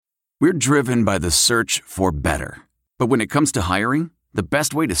We're driven by the search for better. But when it comes to hiring, the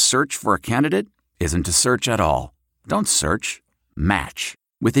best way to search for a candidate isn't to search at all. Don't search. Match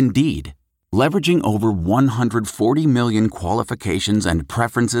with Indeed. Leveraging over 140 million qualifications and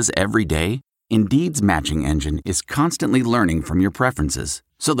preferences every day, Indeed's matching engine is constantly learning from your preferences.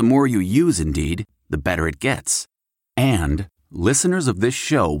 So the more you use Indeed, the better it gets. And listeners of this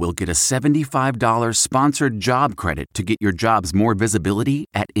show will get a $75 sponsored job credit to get your jobs more visibility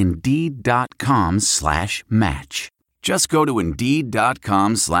at Indeed.com/match. Just go to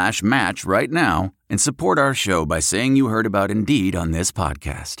Indeed.com/match right now and support our show by saying you heard about Indeed on this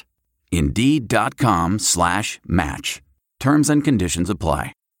podcast. Indeed.com/match. Terms and conditions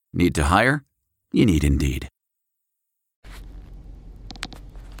apply. Need to hire? You need Indeed.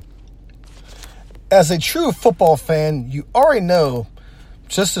 As a true football fan, you already know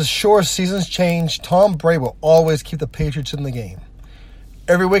just as sure as seasons change, Tom Brady will always keep the Patriots in the game.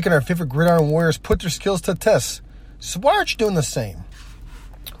 Every weekend, our favorite gridiron warriors put their skills to the test. So why aren't you doing the same?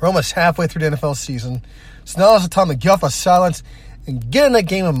 We're almost halfway through the NFL season, so now is the time to get off the silence and get in that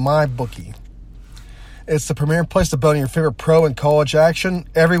game of MyBookie. It's the premier place to bet on your favorite pro and college action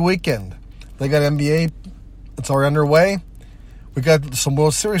every weekend. They got NBA. It's already underway. We got some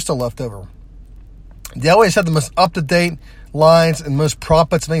World Series still left over. They always have the most up-to-date lines and most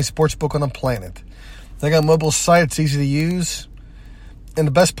prop bets of any sports book on the planet. They got a mobile site. It's easy to use. And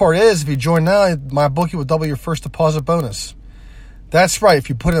the best part is, if you join now, MyBookie will double your first deposit bonus. That's right. If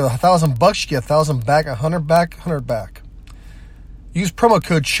you put in $1,000, you get $1,000 back, $100 back, $100 back. Use promo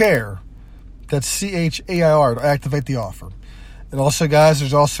code CHAIR. That's CHAIR to activate the offer. And also, guys,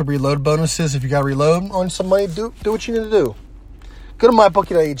 there's also reload bonuses. If you got to reload on somebody, do what you need to do. Go to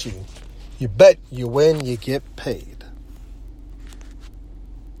MyBookie.ag. You bet, you win, you get paid.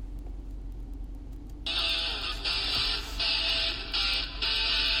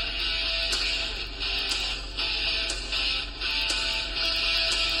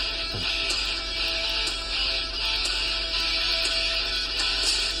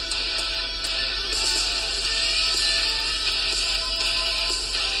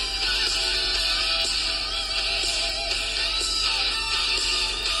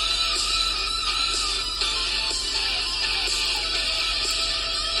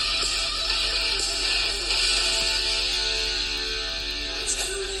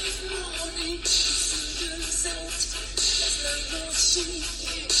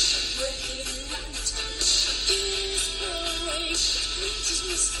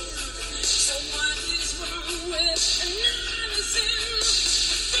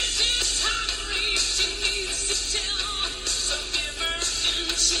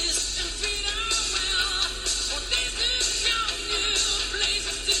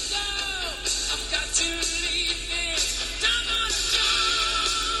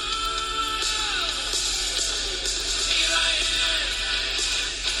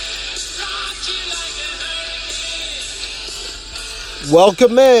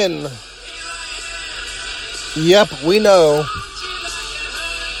 Welcome in. Yep, we know.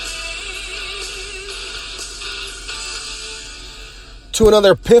 To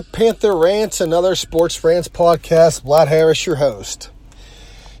another Pitt Panther Rants, another Sports Rants podcast. Vlad Harris, your host.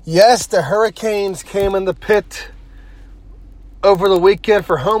 Yes, the Hurricanes came into Pitt over the weekend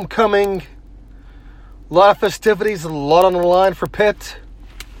for homecoming. A lot of festivities, a lot on the line for Pitt.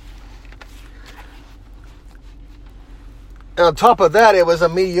 And on top of that, it was a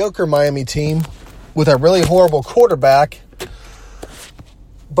mediocre Miami team with a really horrible quarterback.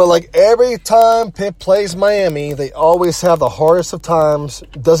 But like every time Pitt plays Miami, they always have the hardest of times.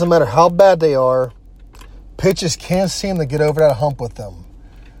 Doesn't matter how bad they are. Pitt just can't seem to get over that hump with them.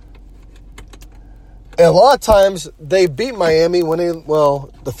 And a lot of times they beat Miami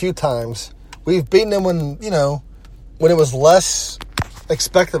the few times. We've beaten them when it was less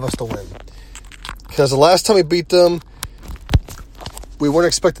expected of us to win. Because the last time we beat them, we weren't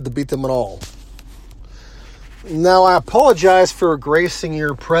expected to beat them at all. Now, I apologize for gracing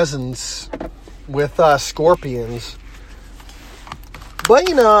your presence with Scorpions. But,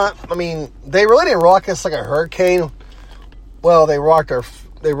 they really didn't rock us like a hurricane. Well, they rocked our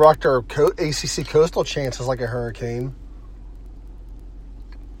ACC Coastal chances like a hurricane.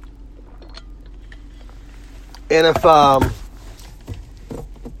 And if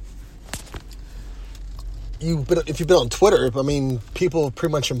you've been on Twitter, people have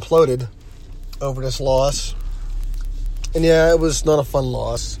pretty much imploded over this loss. And yeah, it was not a fun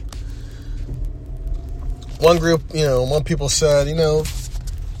loss. One group, people said, the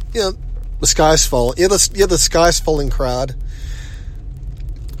sky's falling. Yeah, the sky's falling crowd.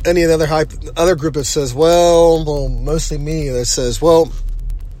 And the other group that says, mostly me, that says,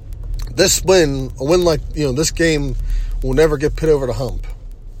 this win, a win like, this game will never get Pitt over the hump.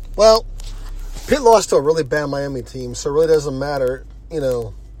 Well, Pitt lost to a really bad Miami team, so it really doesn't matter,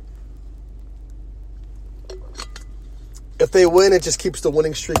 If they win, it just keeps the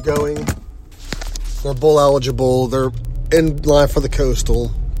winning streak going. They're bowl eligible. They're in line for the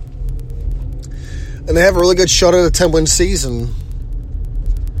Coastal. And they have a really good shot at a 10-win season.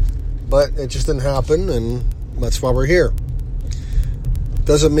 But it just didn't happen, and that's why we're here.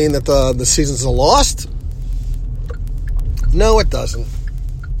 Doesn't mean that the season's a lost. No, it doesn't.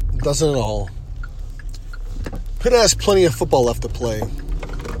 It doesn't at all. Pitt has plenty of football left to play.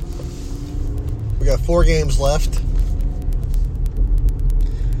 We got 4 games left.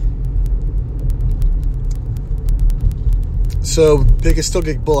 So, Pitt can still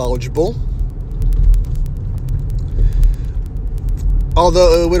get bowl eligible.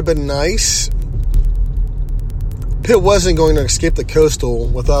 Although it would have been nice, Pitt wasn't going to escape the Coastal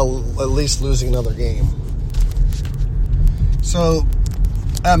without at least losing another game. So,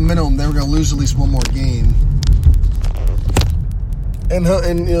 at minimum, they were going to lose at least one more game. And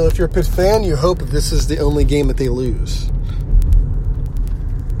if you're a Pitt fan, you hope that this is the only game that they lose.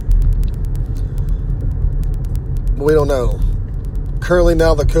 But we don't know. Currently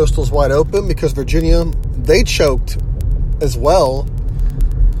now the Coastal's wide open because Virginia, they choked as well,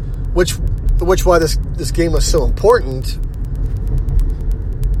 which why this game was so important,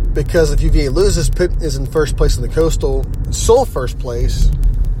 because if UVA loses, Pitt is in first place in the Coastal, sole first place.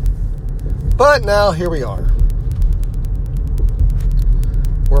 But now here we are.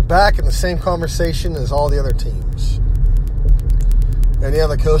 We're back in the same conversation as all the other teams. And yeah,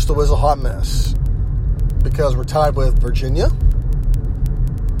 the Coastal was a hot mess because we're tied with Virginia,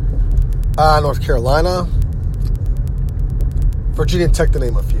 North Carolina, Virginia Tech, to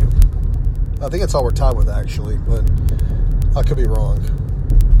name a few. I think that's all we're tied with, actually, but I could be wrong.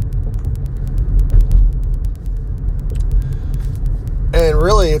 And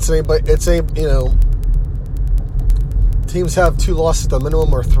really, teams have 2 losses at the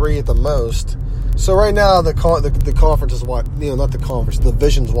minimum or 3 at the most. So right now, the conference is wide. Not the conference. The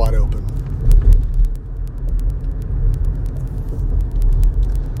division's wide open.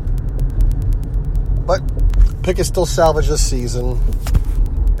 But Pitt can still salvage this season,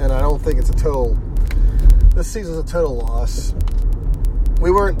 and I don't think it's this season's a total loss.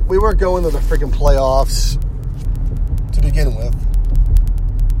 We weren't going to the freaking playoffs to begin with.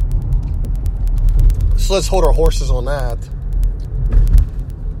 So let's hold our horses on that.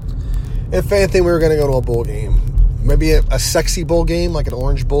 If anything, we were going to go to a bowl game. Maybe a sexy bowl game, like an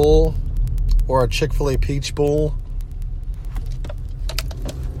Orange Bowl or a Chick-fil-A Peach Bowl.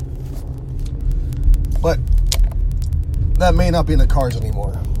 But that may not be in the cards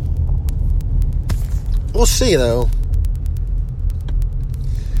anymore. We'll see, though.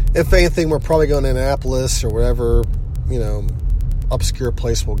 If anything, we're probably going to Annapolis or whatever, obscure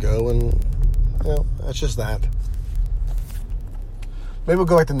place we'll go. And, that's just that. Maybe we'll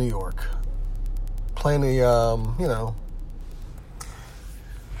go back to New York. Playing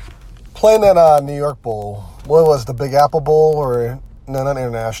playing that New York Bowl. What was it, the Big Apple Bowl? Or, no, not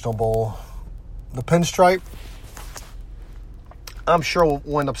International Bowl. The Pinstripe. I'm sure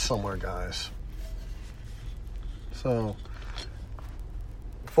we'll end up somewhere, guys. So,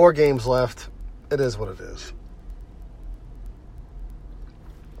 4 games left. It is what it is.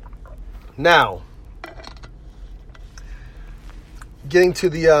 Now, getting to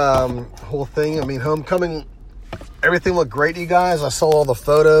the whole thing. Homecoming, everything looked great, you guys. I saw all the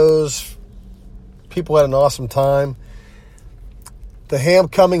photos. People had an awesome time. The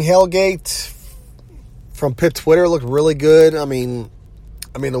Homecoming Hellgate from Pitt Twitter looked really good. The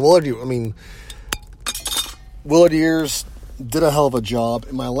Willard Ears did a hell of a job,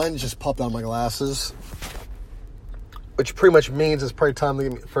 and my lens just popped out of my glasses, which pretty much means it's probably time to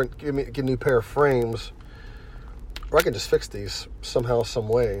get a new pair of frames, or I can just fix these somehow, some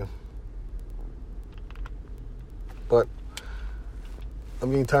way. But I'm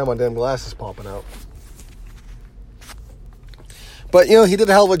getting tired of my damn glasses popping out. But, he did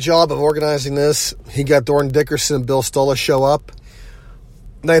a hell of a job of organizing this. He got Doran Dickerson and Bill Stolla show up.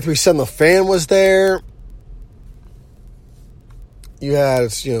 93.7 The Fan was there. You had,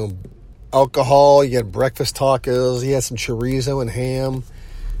 alcohol. You had breakfast tacos. He had some chorizo and ham.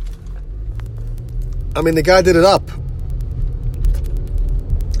 The guy did it up.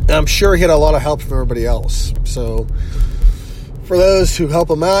 And I'm sure he had a lot of help from everybody else. So, for those who help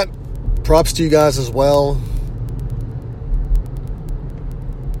him out, props to you guys as well.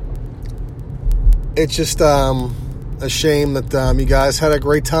 It's just a shame that you guys had a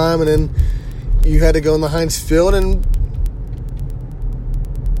great time and then you had to go in the Heinz Field and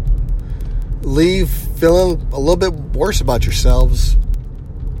leave feeling a little bit worse about yourselves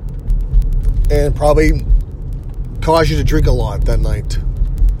and probably cause you to drink a lot that night.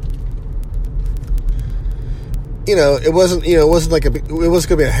 It wasn't going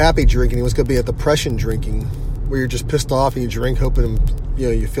to be a happy drinking. It was going to be a depression drinking where you're just pissed off and you drink hoping,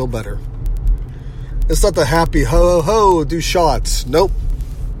 you feel better. It's not the happy, ho, ho, ho, do shots. Nope.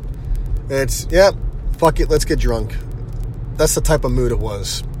 It's, fuck it, let's get drunk. That's the type of mood it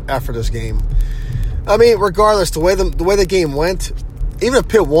was after this game. I mean, regardless, the way the game went, even if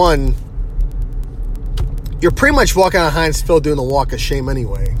Pitt won, you're pretty much walking out of Heinz Field doing the walk of shame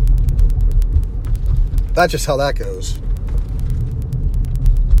anyway. That's just how that goes.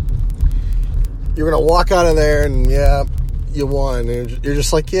 You're going to walk out of there and, you won. And you're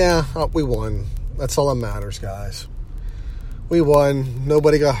just like, we won. That's all that matters, guys. We won.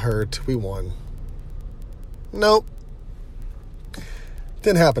 Nobody got hurt. We won. Nope.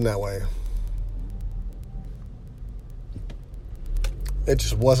 Didn't happen that way. It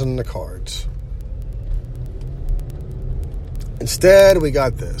just wasn't in the cards. Instead, we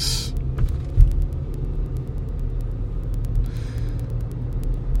got this.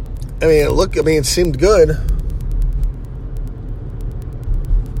 It seemed good.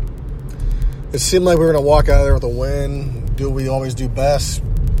 It seemed like we were going to walk out of there with a win, do what we always do best.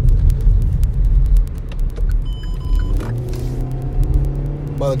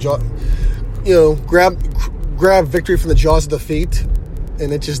 By the jaw, grab victory from the jaws of defeat,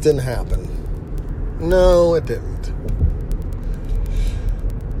 and it just didn't happen. No, it didn't.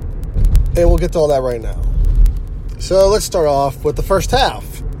 And we'll get to all that right now. So let's start off with the first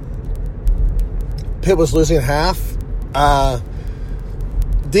half. Pitt was losing at half.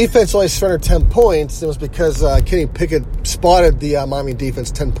 Defense only surrendered 10 points. It was because Kenny Pickett spotted the Miami defense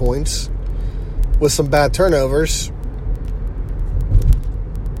 10 points with some bad turnovers.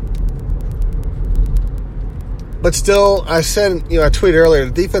 But still, I said, I tweeted earlier,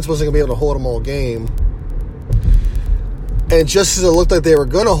 the defense wasn't going to be able to hold them all game. And just as it looked like they were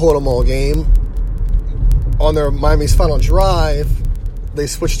going to hold them all game, on their Miami's final drive, they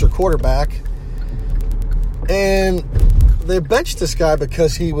switched their quarterback. And they benched this guy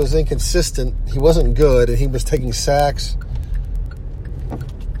because he was inconsistent. He wasn't good, and he was taking sacks.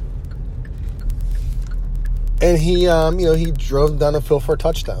 And he drove them down the field for a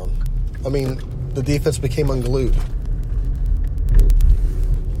touchdown. I mean, the defense became unglued.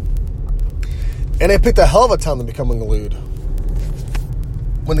 And they picked a hell of a time to become unglued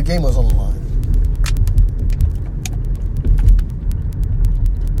when the game was on the line.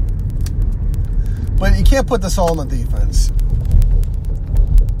 But you can't put this all on the defense.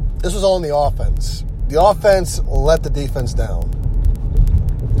 This was all on the offense. The offense let the defense down.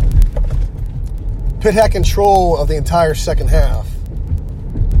 Pitt had control of the entire second half.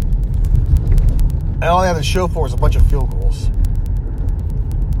 And all they had to show for was a bunch of field goals.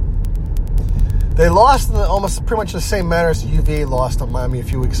 They lost in almost pretty much the same manner as UVA lost on Miami a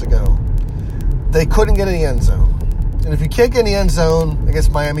few weeks ago. They couldn't get in the end zone. And if you can't get in the end zone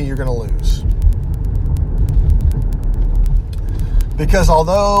against Miami, you're going to lose. Because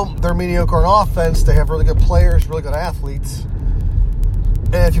although they're mediocre on offense, they have really good players, really good athletes.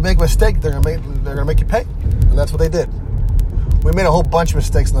 And if you make a mistake, they're gonna make you pay. And that's what they did. We made a whole bunch of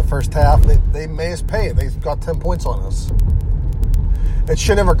mistakes in the first half. They made us pay. They got 10 points on us. It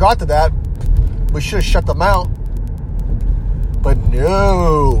should never got to that. We should have shut them out. But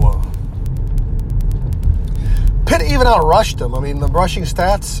no. Pitt even outrushed them. I mean, the rushing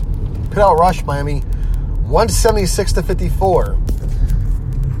stats, Pitt outrushed Miami 176 to 54.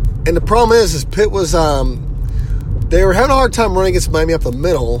 And the problem is Pitt was, they were having a hard time running against Miami up the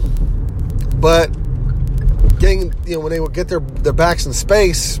middle, but getting, when they would get their backs in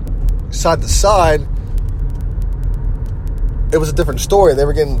space, side to side, it was a different story. They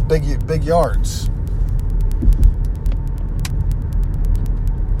were getting big yards.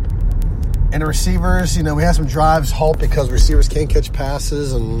 And the receivers, we had some drives halt because receivers can't catch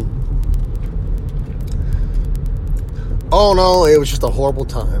passes, and all in all, it was just a horrible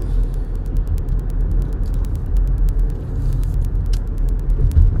time.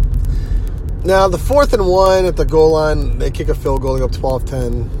 Now, the 4th and 1 at the goal line, they kick a field goal, they go up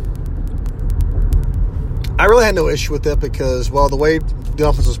 12-10. I really had no issue with that because, the way the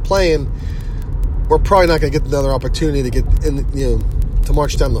offense was playing, we're probably not going to get another opportunity to get in, to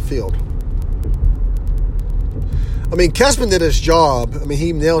march down the field. I mean, Kessman did his job. I mean,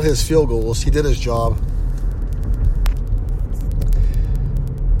 he nailed his field goals. He did his job.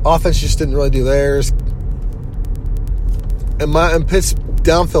 Offense just didn't really do theirs. And Pitt's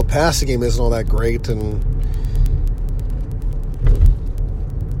downfield passing game isn't all that great. And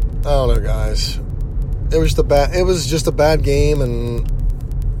don't know, guys. It was just a bad game, and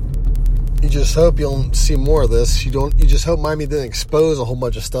you just hope you'll see more of this. You just hope Miami didn't expose a whole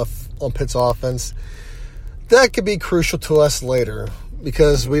bunch of stuff on Pitt's offense. That could be crucial to us later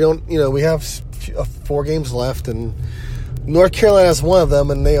because we have 4 games left, and North Carolina is one of them,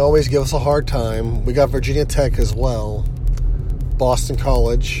 and they always give us a hard time. We got Virginia Tech as well, Boston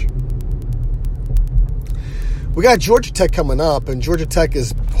College. We got Georgia Tech coming up, and Georgia Tech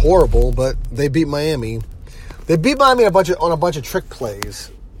is horrible, but they beat Miami. They beat Miami on a bunch of trick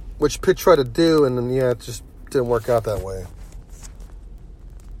plays, which Pitt tried to do, and then, it just didn't work out that way.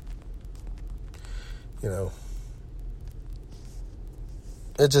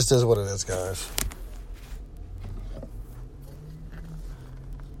 It just is what it is, guys.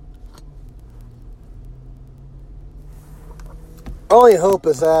 Only hope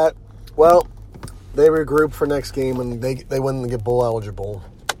is that, they regroup for next game and they win and get bowl eligible.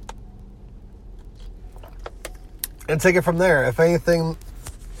 And take it from there. If anything,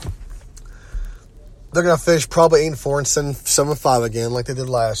 they're going to finish probably 8-4 and 7-5 again like they did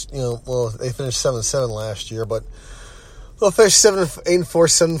last. They finished 7-7 last year, but they'll finish 8-4,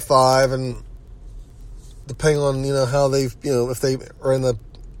 7-5, and depending on, how they've, if they are in the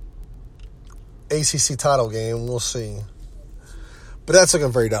ACC title game, we'll see. But that's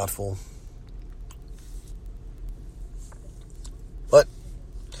looking very doubtful. But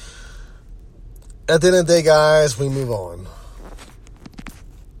at the end of the day, guys, we move on.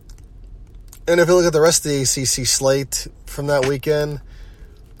 And if you look at the rest of the ACC slate from that weekend,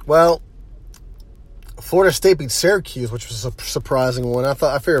 Florida State beat Syracuse, which was a surprising one. I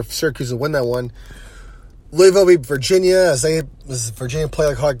figured Syracuse would win that one. Louisville beat Virginia as Virginia played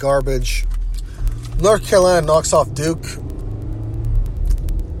like hot garbage. North Carolina knocks off Duke.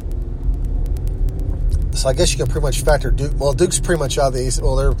 So I guess you can pretty much factor Duke. Well, Duke's pretty much out of the ACC.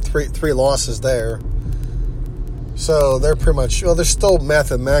 Well, there are three losses there. So they're pretty much, they're still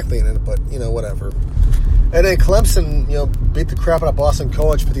mathematically in it, but, whatever. And then Clemson, beat the crap out of Boston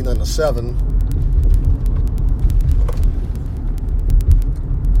College 59-7.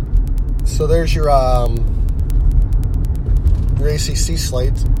 So there's your ACC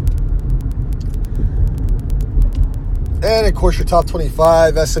slate. And, of course, your top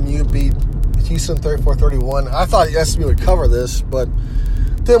 25, SMU beat Houston 34-31. I thought SMU would cover this, but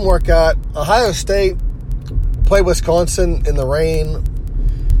didn't work out. Ohio State played Wisconsin in the rain.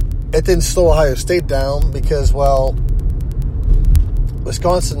 It didn't slow Ohio State down because,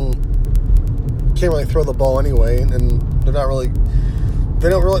 Wisconsin can't really throw the ball anyway, and they're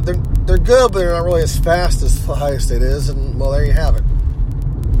good, but they're not really as fast as Ohio State is, and, there you have it.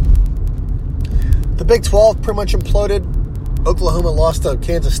 The Big 12 pretty much imploded. Oklahoma lost to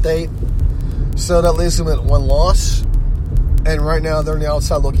Kansas State, so that leaves them at 1 loss, and right now they're on the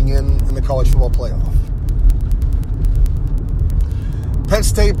outside looking in the college football playoff. Penn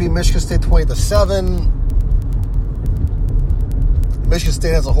State beat Michigan State 20-7. Michigan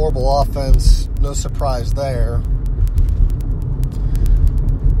State has a horrible offense. No surprise there.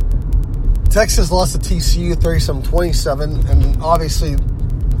 Texas lost to TCU 37-27, and obviously,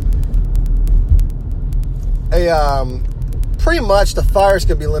 pretty much the fire's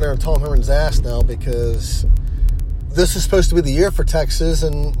going to be lit on Tom Herman's ass now because this is supposed to be the year for Texas,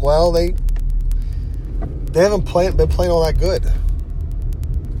 and they haven't been playing all that good.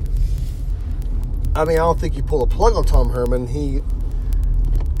 I don't think you pull a plug on Tom Herman. He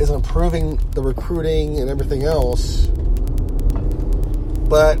is improving the recruiting and everything else.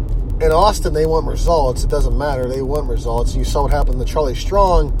 But in Austin, they want results. It doesn't matter. They want results. You saw what happened to Charlie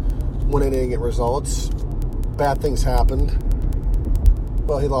Strong when they didn't get results. Bad things happened.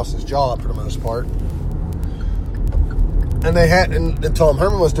 He lost his job for the most part. And and Tom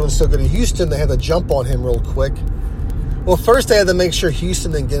Herman was doing so good in Houston, they had to jump on him real quick. Well, first they had to make sure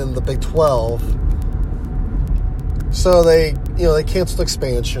Houston didn't get into the Big 12. So they canceled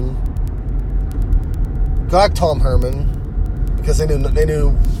expansion. Got Tom Herman because they knew that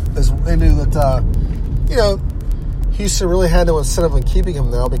Houston really had no incentive in keeping him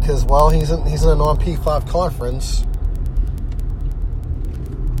now because he's in a non-P5 conference.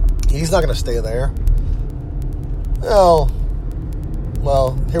 He's not going to stay there. Oh,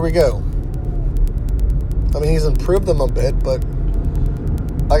 well, here we go. He's improved them a bit, but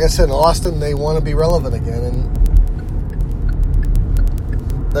like I said, in Austin, they want to be relevant again, and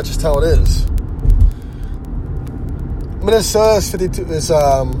that's just how it is. Minnesota is 52.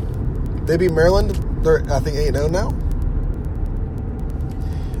 They beat Maryland. They're, I think, 8-0 now,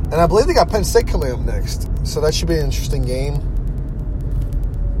 and I believe they got Penn State coming up next, so that should be an interesting game.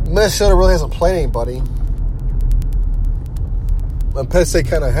 Minnesota really hasn't played anybody. And Penn State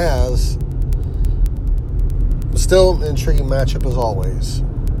kind of has. But still an intriguing matchup as always.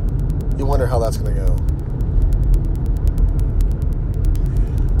 You wonder how that's going to go.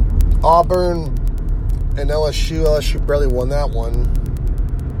 Auburn and LSU. LSU barely won that one.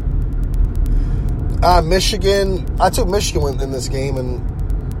 Michigan. I took Michigan in this game, and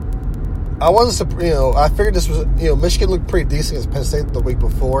I wasn't, I figured this was, Michigan looked pretty decent against Penn State the week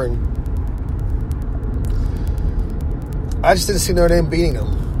before, and I just didn't see Notre Dame beating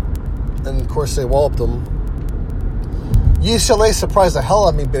them. And, of course, they walloped them. UCLA surprised the hell out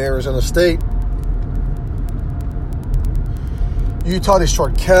of me beating Arizona State. Utah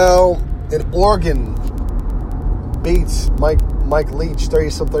destroyed Cal. And Oregon beats Mike Leach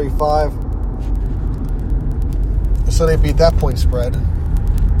 30-35. So they beat that point spread.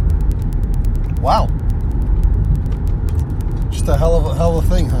 Wow. Just a hell of a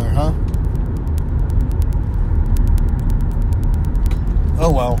thing, huh?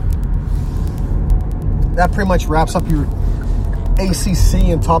 Oh, well. That pretty much wraps up your ACC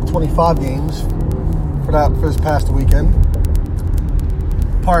and top 25 games for this past weekend.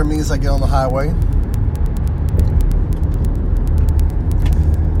 Pardon me as I get on the highway.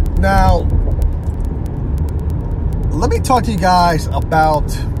 Now, let me talk to you guys about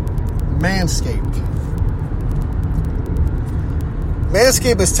Manscaped.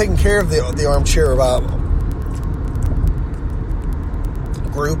 Manscaped is taking care of the armchair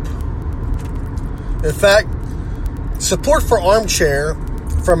group. In fact, support for Armchair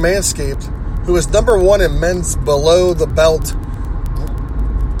from Manscaped, who is number one in men's below-the-belt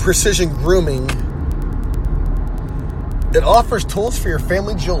precision grooming. It offers tools for your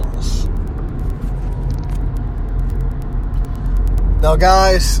family jewels. Now,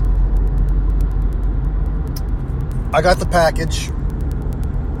 guys, I got the package,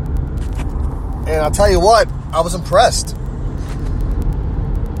 and I'll tell you what, I was impressed.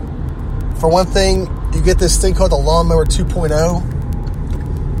 For one thing, you get this thing called the Lawnmower 2.0.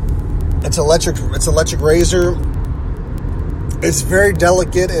 It's electric razor. It's very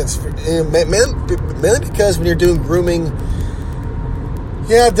delicate. It's mainly because when you're doing grooming,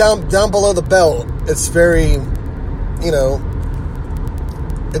 down below the belt, it's very,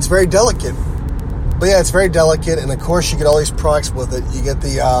 it's very delicate. But yeah, it's very delicate, and of course you get all these products with it. You get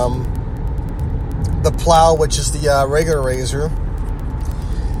the Plow, which is the regular razor.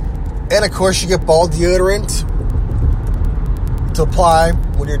 And, of course, you get ball deodorant to apply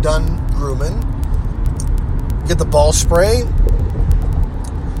when you're done grooming. You get the ball spray.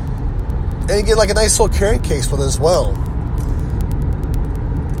 And you get, like, a nice little carrying case with it as well.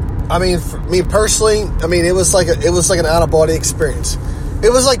 I mean, for me personally, it was like an out-of-body experience.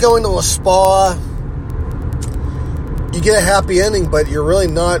 It was like going to a spa. You get a happy ending, but you're really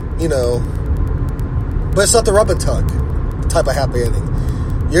not, But it's not the rub and tug type of happy ending.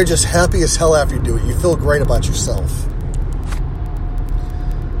 You're just happy as hell after you do it. You feel great about yourself.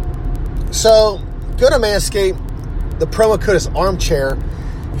 So, go to Manscaped. The promo code is Armchair.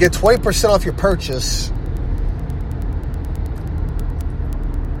 You get 20% off your purchase.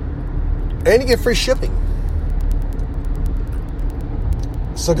 And you get free shipping.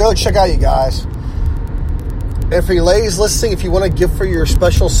 So go check out, you guys. And for you ladies listening, if you want to gift for your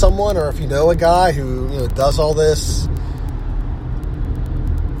special someone, or if you know a guy who does all this,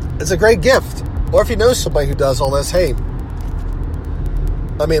 it's a great gift. Or if you know somebody who does all this, hey,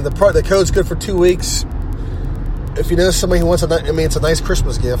 the code's good for 2 weeks. If you know somebody who wants it's a nice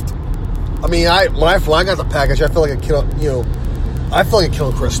Christmas gift. When I got the package, I feel like a kid, I feel like a kid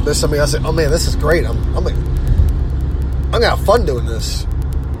on Christmas. I said, oh man, this is great. I'm gonna have fun doing this.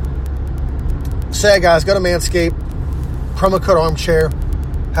 So yeah, guys, go to Manscaped, promo code Armchair,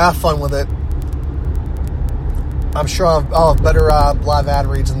 have fun with it. I'm sure I'll have better live ad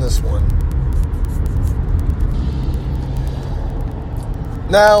reads than this one.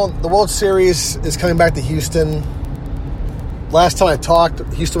 Now, the World Series is coming back to Houston. Last time I talked,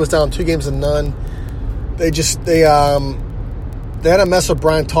 Houston was down 2-0. They had a mess with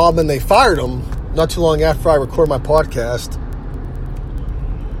Brian Taubman. They fired him not too long after I recorded my podcast.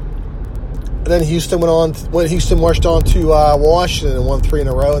 And then Houston marched on to Washington and won 3 in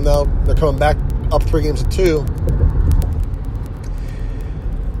a row, and now they're coming back up 3-2.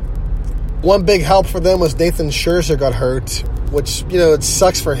 One big help for them was Nathan Scherzer got hurt, which, it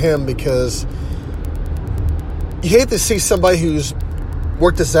sucks for him because you hate to see somebody who's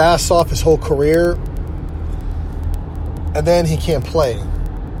worked his ass off his whole career and then he can't play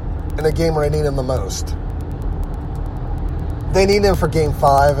in a game where they need him the most. They need him for Game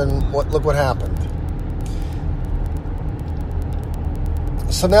 5, and look what happened.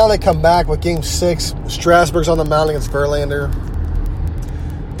 So now they come back with Game 6. Strasburg's on the mound against Verlander.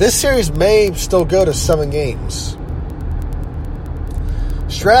 This series may still go to 7 games.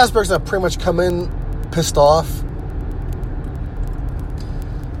 Strasburg's going to pretty much come in pissed off.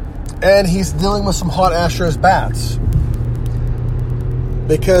 And he's dealing with some hot Astros bats.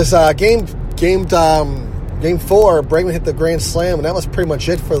 Because game 4, Bregman hit the grand slam, and that was pretty much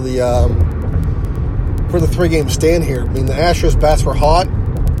it for the 3-game stand here. I mean, the Astros bats were hot,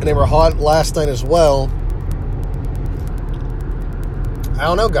 and they were hot last night as well. I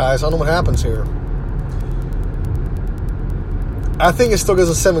don't know, guys. I don't know what happens here. I think it still goes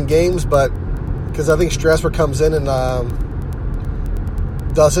to 7 games, but because I think Strasburg comes in and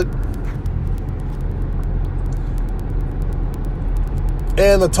does it.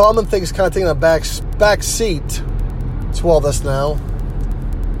 And the Tallman thing is kind of taking a back seat to all this now.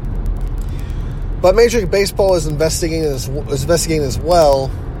 But Major League Baseball is investigating as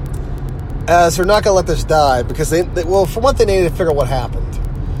well, as they're not going to let this die, because they for one thing, they need to figure out what happened.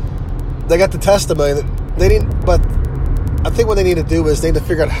 They got the testimony that they didn't, but I think what they need to do is they need to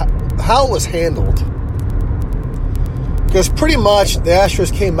figure out how it was handled. Because pretty much the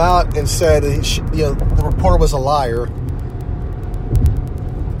Astros came out and said the reporter was a liar,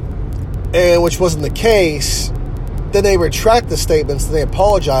 and which wasn't the case. Then they retract the statements and they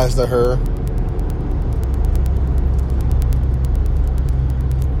apologize to her.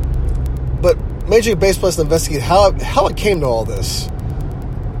 But Major League Baseball has to investigate how it came to all this.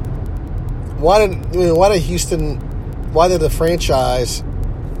 Why did the franchise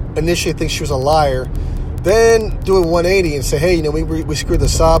initially think she was a liar, then do a 180 and say, hey, we screwed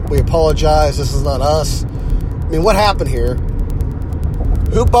this up, we apologize, this is not us? I mean, what happened here?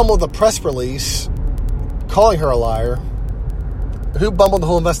 Who bumbled the press release calling her a liar? Who bumbled the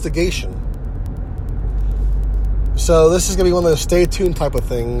whole investigation? So this is going to be one of those stay tuned type of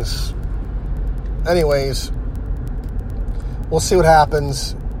things. Anyways, we'll see what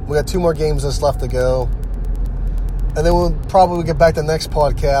happens. We got 2 more games that's left to go. And then we'll probably get back to the next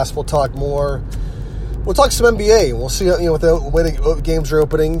podcast. We'll talk more. We'll talk some NBA. We'll see what the way the games are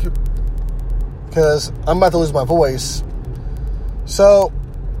opening. Because I'm about to lose my voice. So,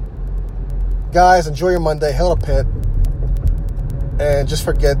 guys, enjoy your Monday. Hail to Pitt. And just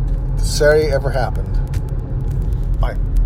forget Saturday ever happened.